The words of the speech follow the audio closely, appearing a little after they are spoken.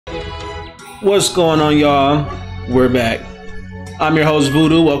What's going on, y'all? We're back. I'm your host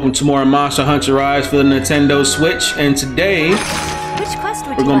Voodoo. Welcome to more Monster Hunter Rise for the Nintendo Switch, and today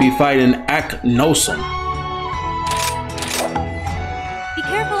we're going to be fighting Aknosom. Be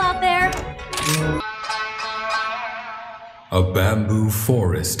careful out there. A bamboo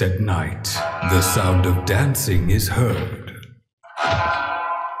forest at night. The sound of dancing is heard,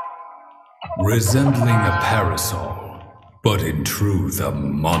 resembling a parasol, but in truth a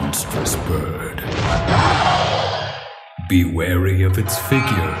monstrous bird. Be wary of its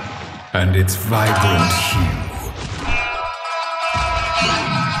figure and its vibrant hue,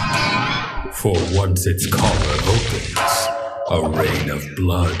 for once its collar opens, a rain of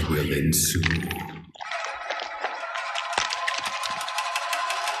blood will ensue.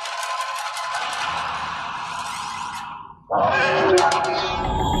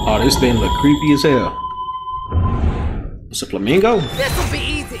 Oh, this thing look creepy as hell. It's a flamingo? This'll be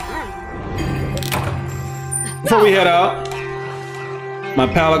easy. Before we head out, my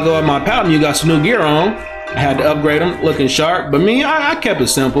Paladin, you got some new gear on. I had to upgrade them, looking sharp, but me, I kept it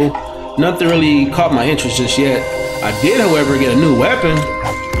simple. Nothing really caught my interest just yet. I did, however, get a new weapon.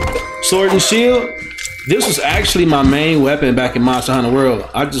 Sword and shield. This was actually my main weapon back in Monster Hunter World.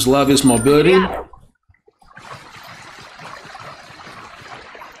 I just love its mobility.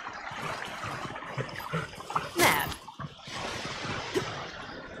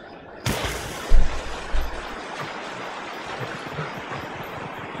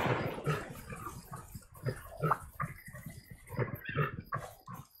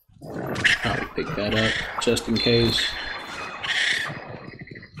 Probably pick that up just in case.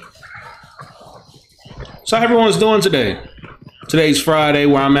 So how everyone's doing today? Today's Friday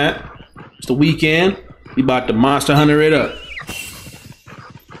where I'm at. It's the weekend. We about to Monster Hunter it up.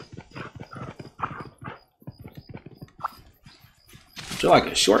 Is there like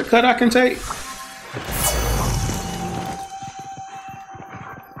a shortcut I can take?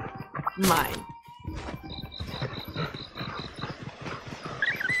 Mine.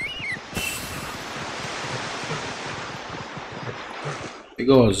 They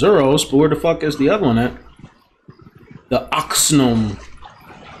go Azuros, but where the fuck is the other one at? The Aknosom.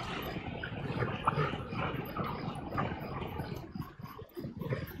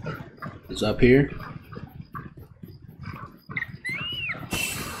 It's up here.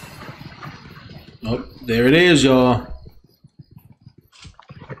 Oh, there it is, y'all.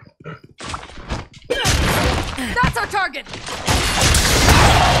 That's our target.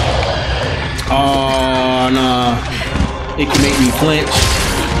 Oh, nah. It can make me flinch.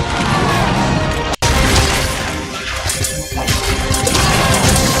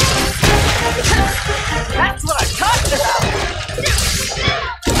 That's what I'm talking about.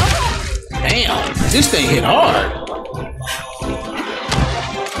 Damn, this thing hit hard.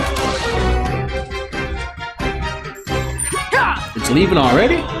 It's leaving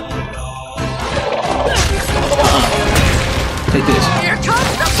already? Take this. Here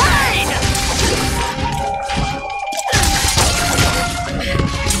comes the pain.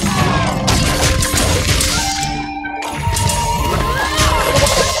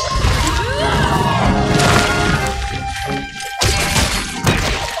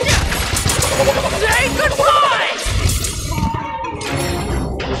 Say goodbye.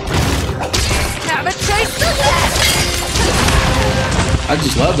 Have a taste of that. I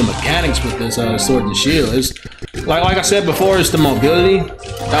just love the mechanics with this sword and shield. It's like I said before, it's the mobility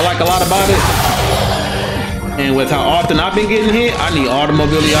I like a lot about it. And with how often I've been getting hit, I need all the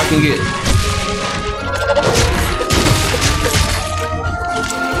mobility I can get.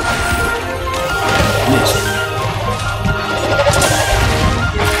 Missed.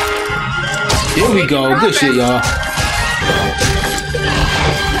 Here we go. Good shit, y'all.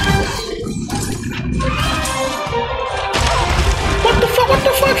 What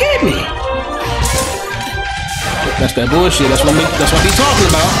the fuck hit me? That's that bullshit. That's what I be talking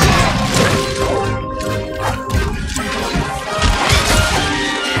about.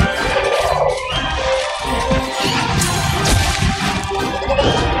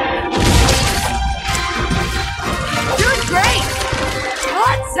 Doing great.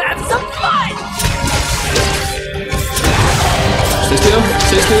 Let's have some fun. Stay still.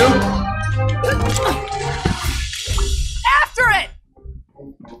 Stay still. After it.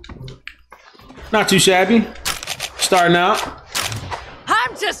 Not too shabby. Starting out.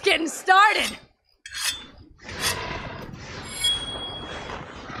 I'm just getting started.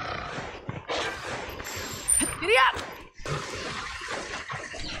 Giddy up.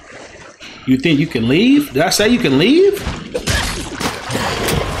 You think you can leave? Did I say you can leave?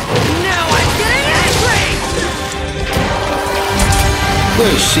 Now I'm getting angry.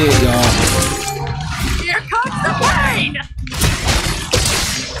 Good shit, y'all. comes the pain!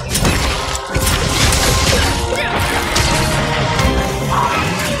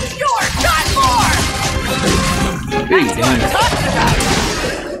 You're done for! Hey, damn it.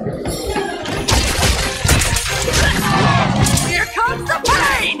 Here comes the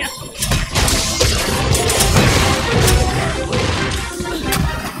pain!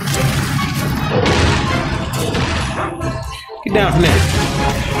 Get down from there.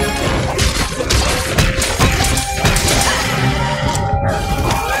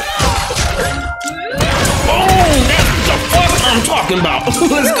 Oh, that's the fuck I'm talking about.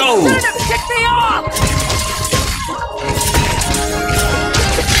 Let's go. Kick me off!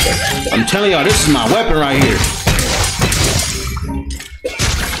 I'm telling y'all, this is my weapon right here.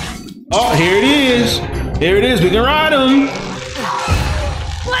 Oh, here it is. Here it is. We can ride him.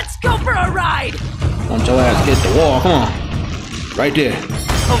 Let's go for a ride! Want your ass hit the wall. Come on. Right there.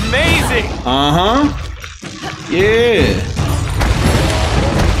 Amazing! Uh-huh. Yeah.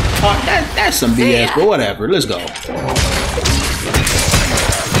 Oh, that's some BS, but whatever. Let's go.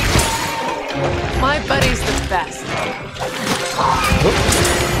 My buddy's the best.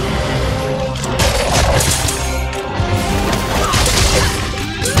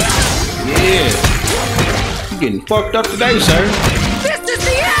 Yeah. You getting fucked up today, sir. This is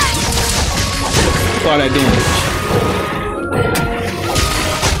the end! Look at all that damage.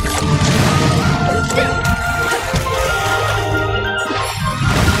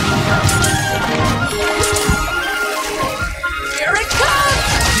 Here it comes!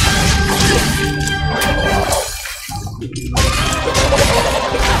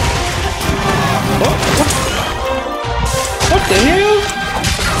 What the hell?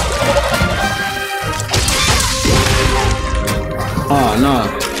 Oh, no.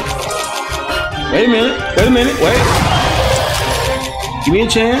 Wait a minute. Wait a minute. Wait. Give me a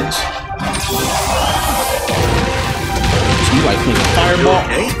chance. So you like playing a fireball?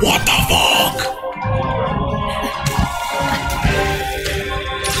 What the fuck?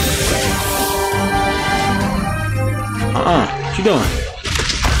 What you doing?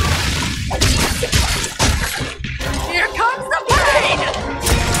 Here comes the pain!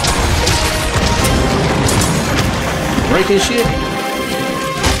 Breaking shit?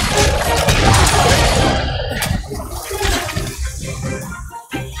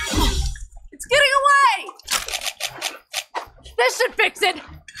 It's getting away! This should fix it!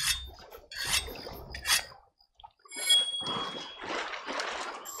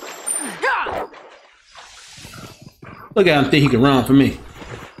 Look at him think he can run for me.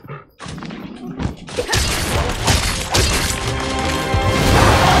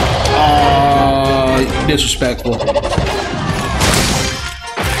 Disrespectful. You're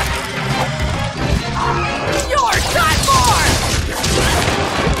done for!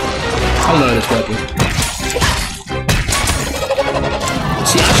 I love this weapon.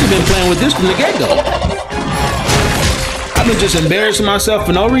 See, I should have been playing with this from the get-go. I've been just embarrassing myself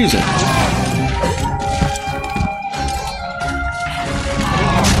for no reason.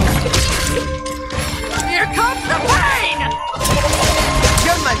 Here comes the pain!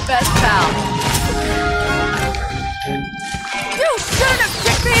 You're my best pal. You shouldn't have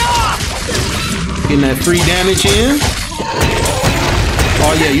kicked me off! Getting that free damage in.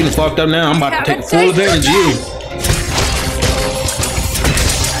 Oh yeah, you done fucked up now. I'm about to take full advantage of you.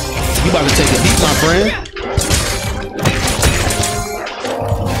 You about to take a beat, my friend.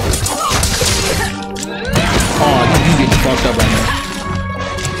 Oh, you getting fucked up right now.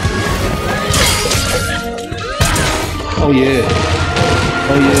 Oh yeah.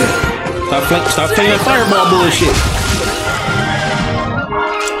 Oh yeah. Stop playing that fireball bullshit.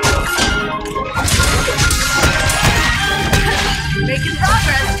 Making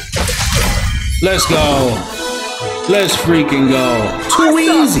progress. Let's go. Let's freaking go. Too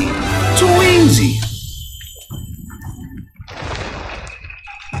easy. Too easy.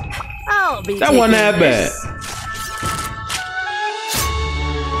 I'll be That wasn't that bad.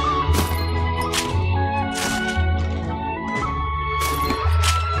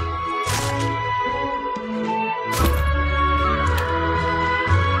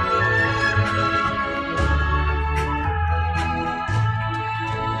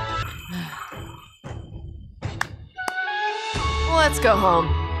 Let's go home.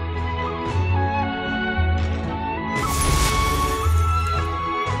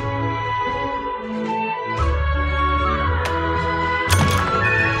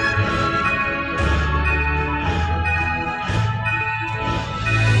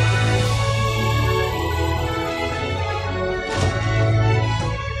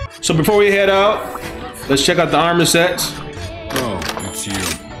 So before we head out, let's check out the armor sets. Oh, it's you.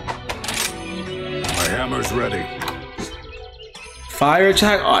 I hammer's ready. Fire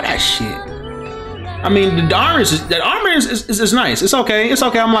attack, all that shit. I mean, the armor is nice. It's okay. It's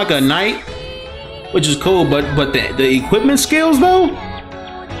okay. I'm like a knight, which is cool. But the equipment skills though,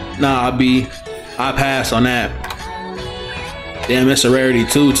 nah, I pass on that. Damn, it's a rarity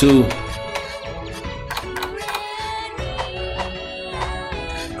too.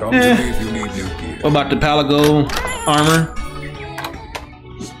 Come to me if you need new gear. What about the Palago armor?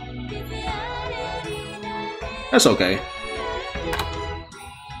 That's okay.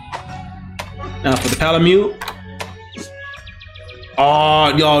 Now for the Palamute.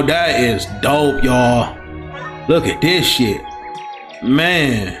 Oh, y'all, that is dope, y'all. Look at this shit.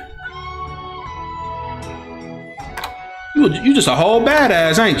 Man. You just a whole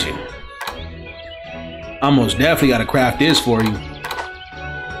badass, ain't you? I most definitely gotta craft this for you.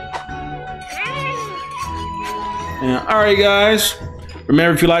 Yeah, alright guys.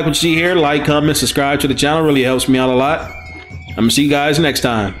 Remember, if you like what you see here, like, comment, subscribe to the channel. Really helps me out a lot. I'm gonna see you guys next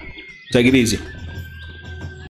time. Take it easy.